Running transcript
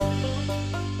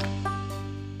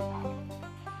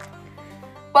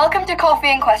Welcome to Coffee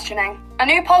and Questioning, a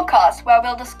new podcast where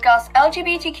we'll discuss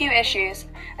LGBTQ issues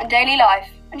and daily life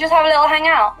and just have a little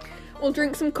hangout. We'll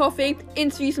drink some coffee,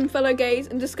 interview some fellow gays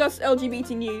and discuss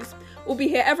LGBT news. We'll be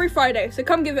here every Friday, so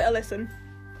come give it a listen.